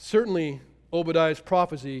 Certainly, Obadiah's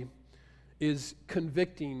prophecy is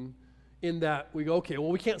convicting in that we go, okay,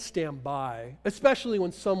 well, we can't stand by, especially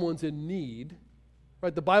when someone's in need.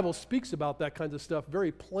 Right? The Bible speaks about that kind of stuff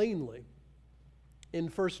very plainly. In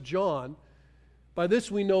 1 John, by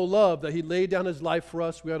this we know love, that he laid down his life for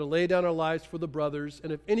us. We ought to lay down our lives for the brothers.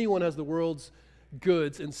 And if anyone has the world's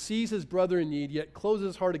goods and sees his brother in need, yet closes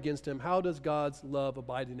his heart against him, how does God's love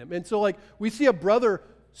abide in him? And so, we see a brother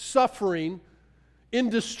suffering, in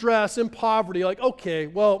distress, in poverty, okay,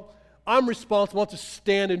 well, I'm responsible to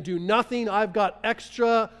stand and do nothing. I've got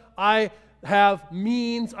extra. I have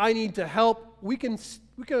means. I need to help. We can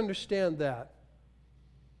understand that.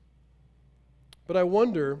 But I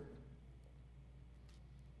wonder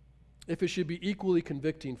if it should be equally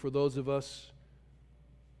convicting for those of us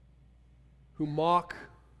who mock,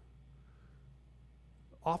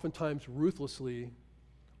 oftentimes ruthlessly,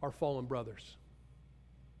 our fallen brothers.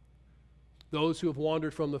 Those who have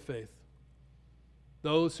wandered from the faith.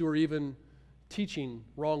 Those who are even teaching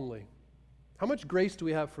wrongly. How much grace do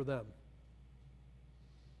we have for them?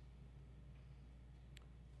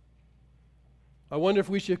 I wonder if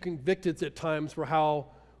we should be convicted at times for how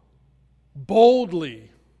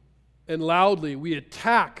boldly and loudly we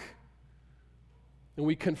attack and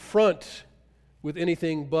we confront with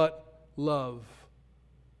anything but love,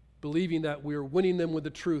 believing that we are winning them with the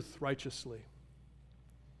truth righteously.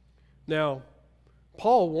 Now,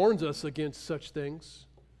 Paul warns us against such things.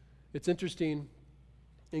 It's interesting.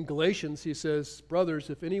 In Galatians, he says, brothers,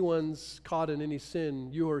 if anyone's caught in any sin,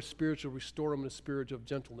 you who are spiritual, restore them in a spirit of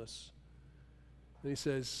gentleness. And he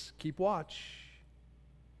says, keep watch.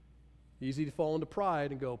 Easy to fall into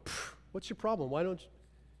pride and go, what's your problem? Why don't you?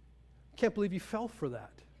 I can't believe you fell for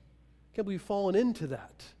that. can't believe you've fallen into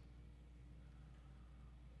that.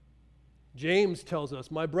 James tells us,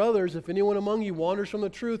 my brothers, if anyone among you wanders from the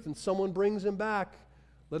truth and someone brings him back,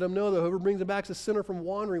 let him know that whoever brings him back as a sinner from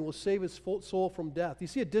wandering will save his soul from death. You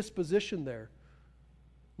see a disposition there.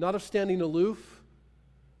 Not of standing aloof,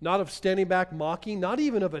 not of standing back mocking, not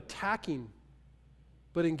even of attacking,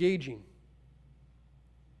 but engaging.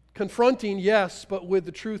 Confronting, yes, but with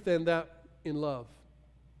the truth and that in love.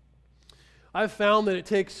 I've found that it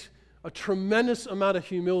takes a tremendous amount of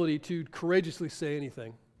humility to courageously say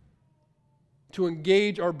anything. To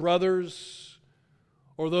engage our brothers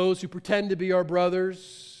or those who pretend to be our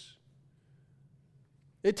brothers.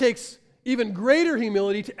 It takes even greater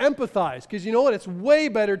humility to empathize, because you know what? It's way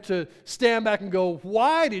better to stand back and go,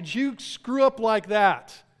 why did you screw up like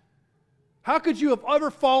that? How could you have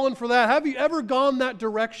ever fallen for that? Have you ever gone that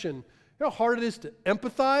direction? You know how hard it is to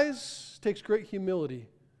empathize? It takes great humility.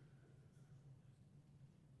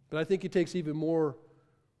 But I think it takes even more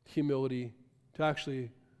humility to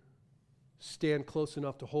actually stand close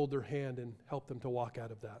enough to hold their hand and help them to walk out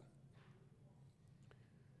of that.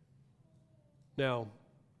 Now,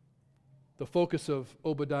 the focus of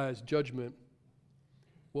Obadiah's judgment,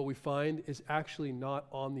 what we find is actually not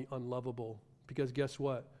on the unlovable. Because guess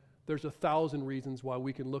what? There's 1,000 reasons why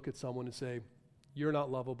we can look at someone and say, you're not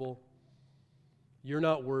lovable. You're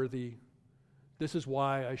not worthy. This is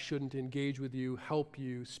why I shouldn't engage with you, help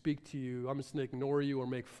you, speak to you. I'm just going to ignore you or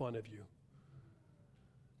make fun of you.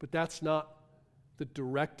 But that's not the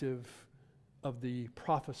directive of the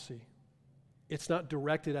prophecy. It's not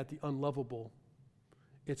directed at the unlovable.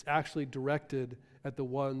 It's actually directed at the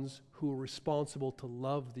ones who are responsible to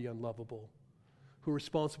love the unlovable, who are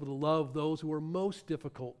responsible to love those who are most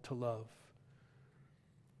difficult to love.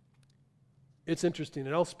 It's interesting,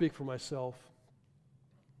 and I'll speak for myself.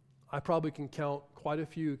 I probably can count quite a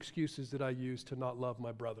few excuses that I use to not love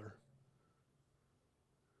my brother.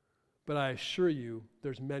 But I assure you,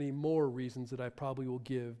 there's many more reasons that I probably will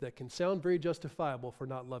give that can sound very justifiable for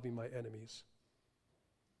not loving my enemies.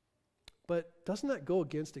 But doesn't that go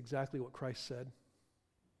against exactly what Christ said?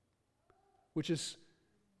 Which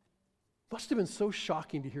must have been so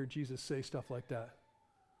shocking to hear Jesus say stuff like that.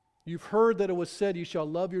 You've heard that it was said, you shall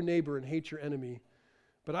love your neighbor and hate your enemy.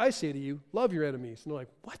 But I say to you, love your enemies. And they're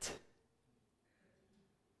like, what?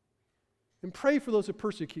 And pray for those who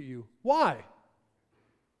persecute you. Why?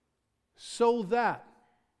 So that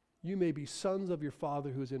you may be sons of your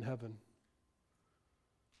Father who is in heaven.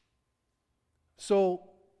 So,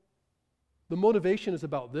 the motivation is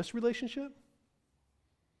about this relationship,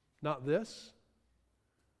 not this.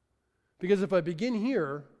 Because if I begin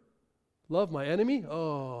here, love my enemy,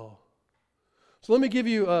 So let me give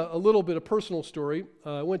you a little bit of personal story.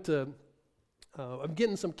 I'm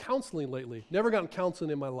getting some counseling lately. Never gotten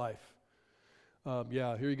counseling in my life.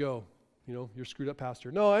 Here you go. You know, you're screwed up,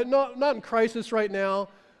 pastor. No, I'm not in crisis right now.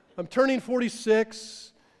 I'm turning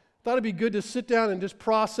 46. Thought it'd be good to sit down and just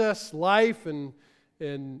process life and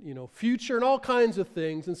future and all kinds of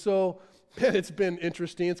things. And so, man, it's been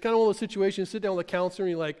interesting. It's kind of one of those situations, sit down with a counselor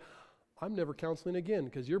and you're like, I'm never counseling again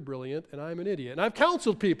because you're brilliant and I'm an idiot. And I've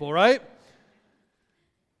counseled people, right?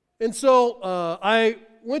 And so I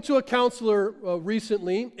went to a counselor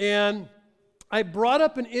recently, and I brought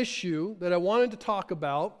up an issue that I wanted to talk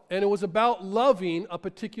about, and it was about loving a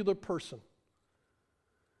particular person.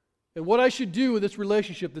 And what I should do with this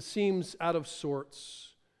relationship that seems out of sorts.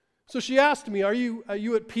 So she asked me, are you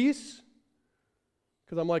at peace?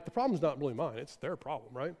 Because I'm like, the problem's not really mine, it's their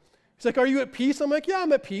problem, right? She's like, are you at peace? I'm like, yeah,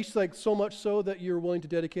 I'm at peace. She's like, so much so that you're willing to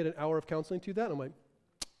dedicate an hour of counseling to that? I'm like,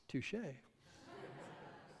 touche.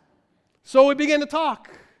 So we began to talk.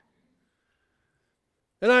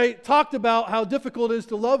 And I talked about how difficult it is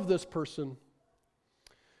to love this person.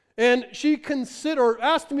 And she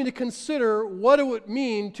asked me to consider what it would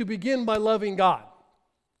mean to begin by loving God.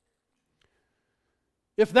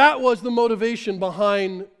 If that was the motivation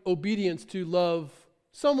behind obedience, to love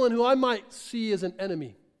someone who I might see as an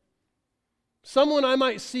enemy, someone I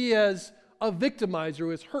might see as a victimizer who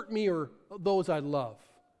has hurt me or those I love.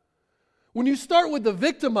 When you start with the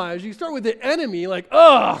victimizer, you start with the enemy, like,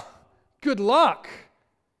 good luck.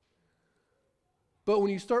 But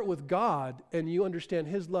when you start with God and you understand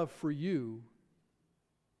His love for you,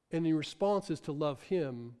 and your response is to love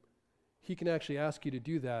Him, He can actually ask you to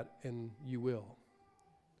do that, and you will.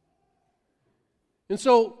 And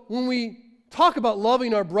so when we talk about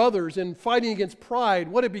loving our brothers and fighting against pride,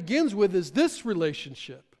 what it begins with is this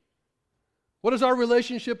relationship. What is our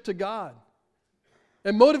relationship to God?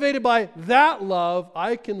 And motivated by that love,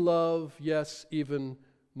 I can love, yes, even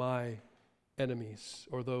my enemies,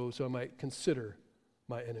 or those who I might consider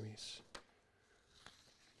my enemies.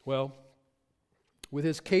 Well, with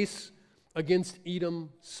his case against Edom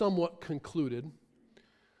somewhat concluded,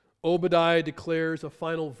 Obadiah declares a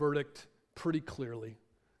final verdict pretty clearly,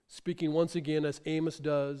 speaking once again as Amos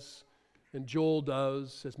does and Joel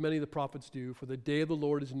does, as many of the prophets do, for the day of the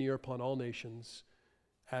Lord is near upon all nations.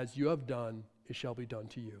 As you have done, it shall be done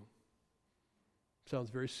to you. Sounds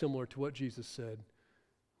very similar to what Jesus said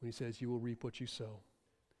when he says, you will reap what you sow.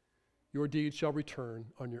 Your deeds shall return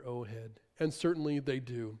on your own head. And certainly they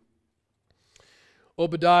do.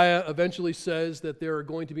 Obadiah eventually says that there are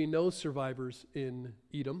going to be no survivors in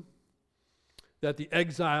Edom, that the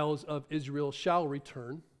exiles of Israel shall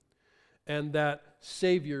return, and that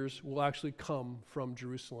saviors will actually come from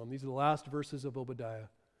Jerusalem. These are the last verses of Obadiah.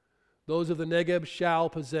 Those of the Negeb shall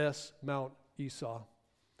possess Mount Esau,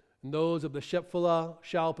 and those of the Shephelah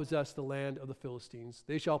shall possess the land of the Philistines.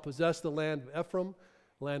 They shall possess the land of Ephraim,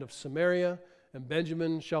 land of Samaria, and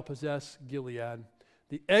Benjamin shall possess Gilead.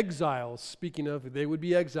 The exiles, speaking of, they would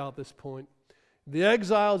be exiled at this point. The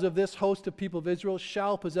exiles of this host of people of Israel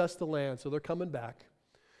shall possess the land, so they're coming back.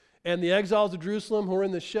 And the exiles of Jerusalem who are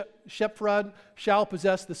in the Shepherad shall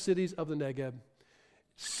possess the cities of the Negeb.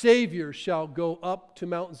 Saviors shall go up to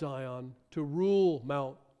Mount Zion to rule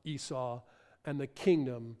Mount Esau, and the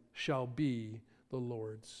kingdom shall be the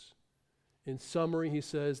Lord's. In summary, he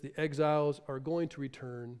says the exiles are going to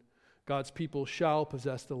return, God's people shall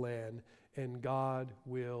possess the land, and God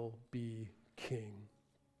will be king.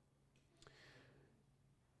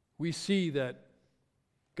 We see that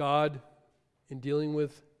God, in dealing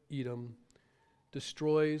with Edom,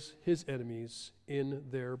 destroys his enemies in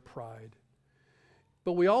their pride.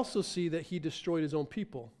 But we also see that he destroyed his own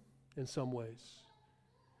people in some ways.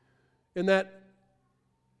 And that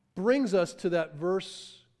brings us to that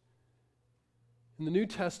verse in the New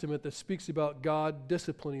Testament that speaks about God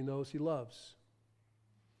disciplining those he loves.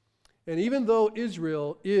 And even though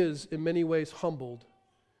Israel is in many ways humbled,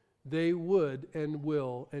 they would and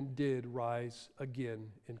will and did rise again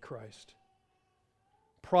in Christ.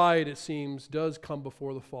 Pride, it seems, does come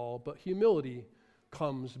before the fall, but humility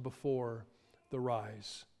comes before the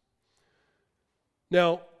rise.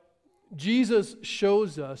 Now, Jesus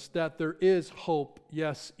shows us that there is hope,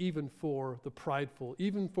 yes, even for the prideful,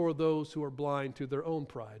 even for those who are blind to their own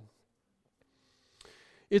pride.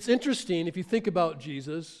 It's interesting, if you think about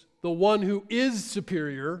Jesus, the one who is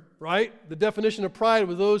superior, right? The definition of pride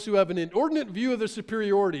was those who have an inordinate view of their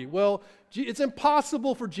superiority. Well, it's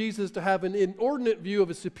impossible for Jesus to have an inordinate view of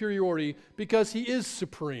his superiority because he is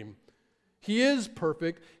supreme. He is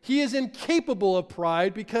perfect. He is incapable of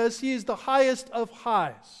pride because he is the highest of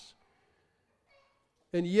highs.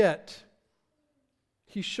 And yet,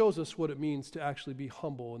 he shows us what it means to actually be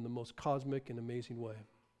humble in the most cosmic and amazing way.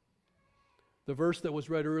 The verse that was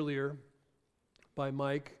read earlier by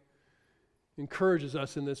Mike encourages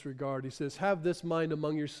us in this regard. He says, have this mind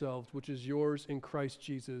among yourselves, which is yours in Christ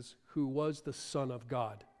Jesus, who was the Son of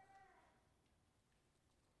God,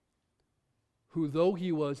 who, though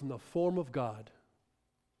he was in the form of God,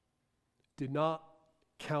 did not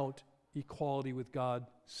count equality with God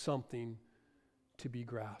something to be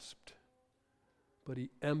grasped, but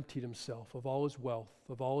he emptied himself of all his wealth,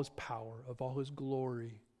 of all his power, of all his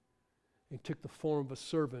glory, and took the form of a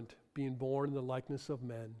servant, being born in the likeness of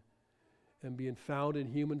men, and being found in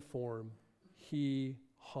human form, he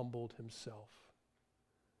humbled himself.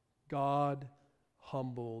 God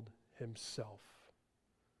humbled himself.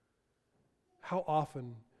 How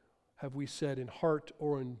often have we said in heart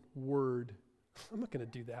or in word, I'm not going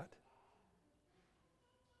to do that.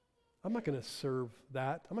 I'm not going to serve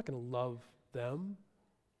that. I'm not going to love them.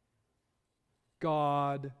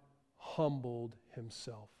 God humbled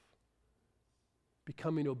himself,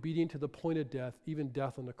 becoming obedient to the point of death, even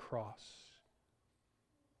death on the cross.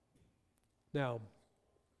 Now,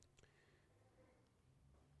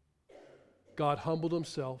 God humbled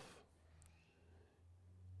himself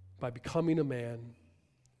by becoming a man,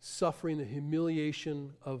 suffering the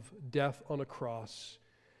humiliation of death on a cross,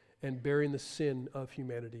 and bearing the sin of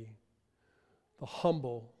humanity. The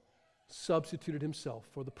humble substituted himself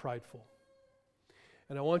for the prideful.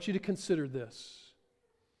 And I want you to consider this.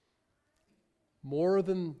 More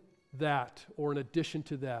than that, or in addition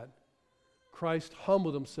to that, Christ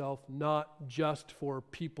humbled himself not just for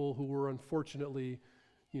people who were unfortunately,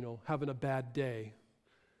 having a bad day.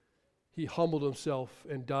 He humbled himself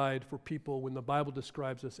and died for people when the Bible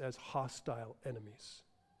describes us as hostile enemies.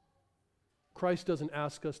 Christ doesn't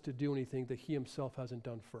ask us to do anything that he himself hasn't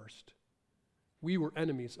done first. We were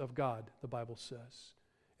enemies of God, the Bible says,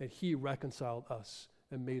 and he reconciled us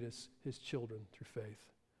and made us his children through faith.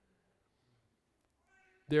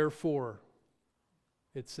 Therefore,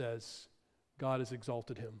 it says, God has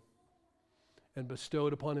exalted him and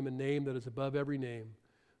bestowed upon him a name that is above every name,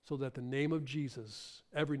 so that the name of Jesus,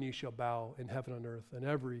 every knee shall bow in heaven and earth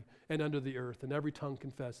and under the earth, and every tongue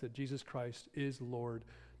confess that Jesus Christ is Lord,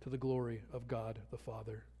 to the glory of God the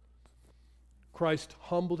Father. Christ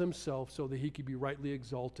humbled himself so that he could be rightly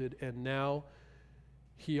exalted, and now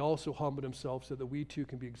he also humbled himself so that we too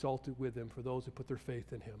can be exalted with him for those who put their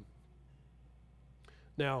faith in him.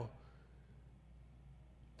 Now,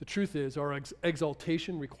 the truth is, our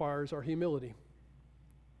exaltation requires our humility,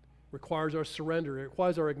 requires our surrender, it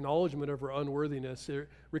requires our acknowledgement of our unworthiness. It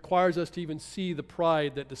requires us to even see the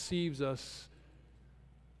pride that deceives us.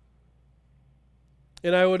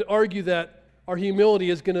 And I would argue that our humility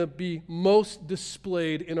is going to be most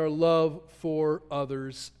displayed in our love for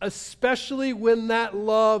others, especially when that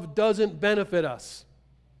love doesn't benefit us.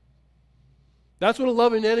 That's what a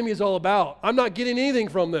loving enemy is all about. I'm not getting anything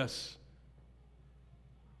from this.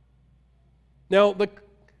 Now, the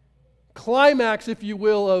climax, if you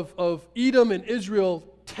will, of Edom and Israel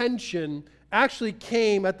tension actually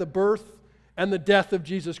came at the birth and the death of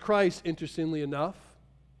Jesus Christ, interestingly enough.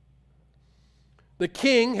 The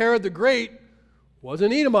king, Herod the Great, was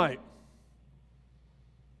an Edomite.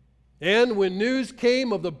 And when news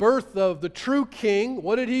came of the birth of the true king,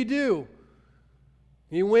 what did he do?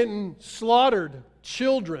 He went and slaughtered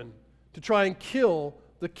children to try and kill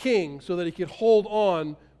the king so that he could hold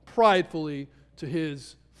on pridefully to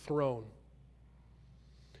his throne.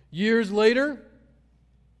 Years later,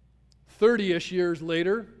 30-ish years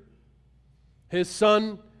later, his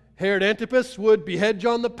son Herod Antipas would behead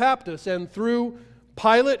John the Baptist, and through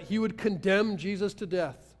Pilate he would condemn Jesus to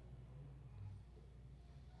death.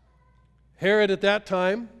 Herod at that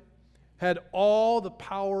time had all the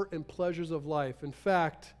power and pleasures of life. In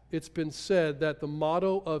fact, it's been said that the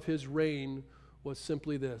motto of his reign was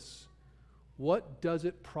simply this: what does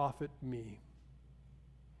it profit me?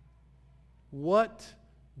 What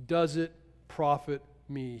does it profit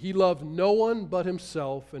me? He loved no one but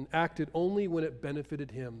himself and acted only when it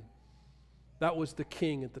benefited him. That was the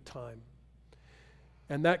king at the time.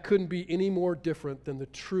 And that couldn't be any more different than the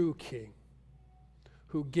true king,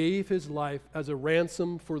 who gave his life as a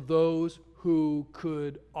ransom for those who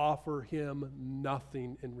could offer him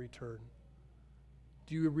nothing in return.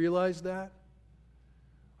 Do you realize that?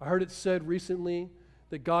 I heard it said recently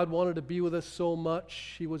that God wanted to be with us so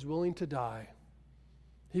much, he was willing to die.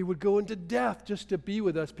 He would go into death just to be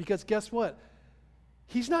with us, because guess what?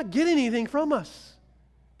 He's not getting anything from us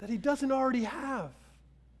that he doesn't already have.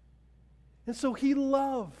 And so he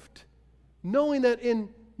loved, knowing that in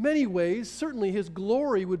many ways, certainly his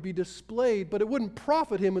glory would be displayed, but it wouldn't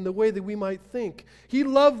profit him in the way that we might think. He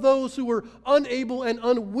loved those who were unable and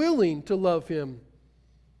unwilling to love him.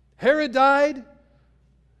 Herod died,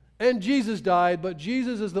 and Jesus died, but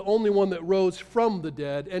Jesus is the only one that rose from the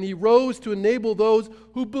dead, and he rose to enable those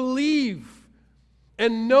who believe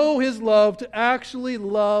and know his love to actually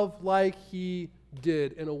love like he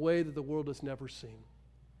did in a way that the world has never seen.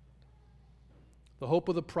 The hope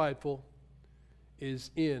of the prideful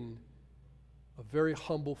is in a very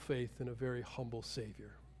humble faith in a very humble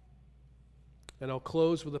Savior. And I'll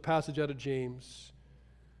close with a passage out of James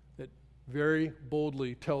that very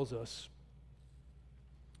boldly tells us,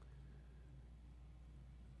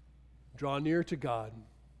 draw near to God.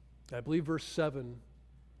 I believe verse 7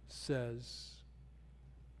 says,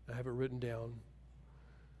 I have it written down,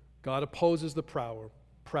 God opposes the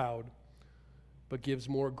proud, but gives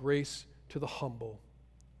more grace to the humble.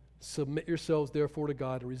 Submit yourselves therefore to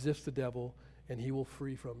God and resist the devil, and he will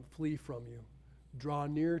flee from you. Draw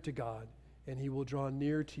near to God, and he will draw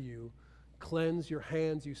near to you. Cleanse your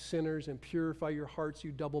hands, you sinners, and purify your hearts,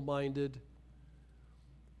 you double-minded.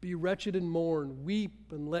 Be wretched and mourn.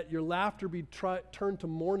 Weep, and let your laughter be turned to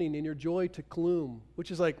mourning and your joy to gloom. Which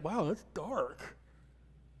is like, wow, that's dark.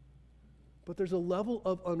 But there's a level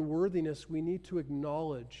of unworthiness we need to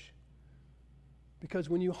acknowledge. Because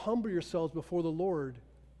when you humble yourselves before the Lord,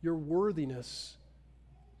 your worthiness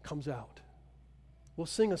comes out. We'll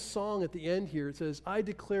sing a song at the end here. It says, I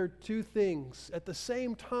declare two things at the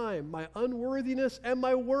same time, my unworthiness and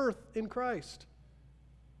my worth in Christ.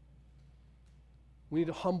 We need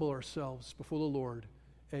to humble ourselves before the Lord,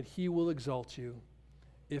 and he will exalt you,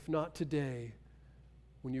 if not today,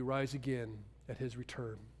 when you rise again at his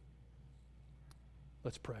return.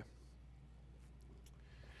 Let's pray.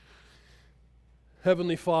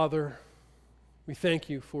 Heavenly Father, we thank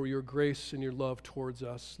you for your grace and your love towards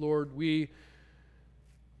us. Lord, we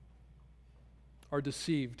are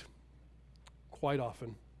deceived quite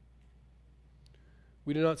often.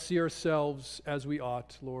 We do not see ourselves as we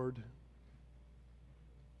ought, Lord.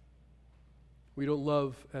 We don't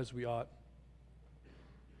love as we ought.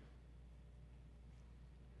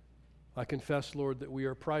 I confess, Lord, that we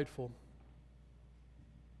are prideful.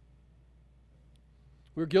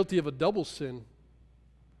 We're guilty of a double sin.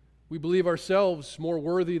 We believe ourselves more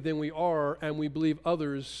worthy than we are, and we believe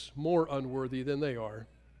others more unworthy than they are.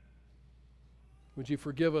 Would you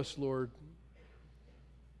forgive us, Lord?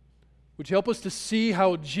 Would you help us to see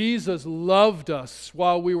how Jesus loved us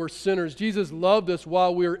while we were sinners? Jesus loved us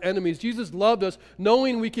while we were enemies. Jesus loved us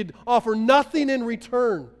knowing we could offer nothing in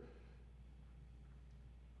return.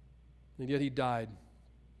 And yet He died.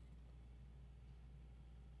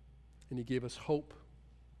 And He gave us hope.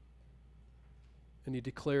 And He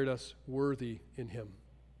declared us worthy in Him.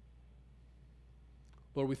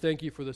 Lord, we thank You for this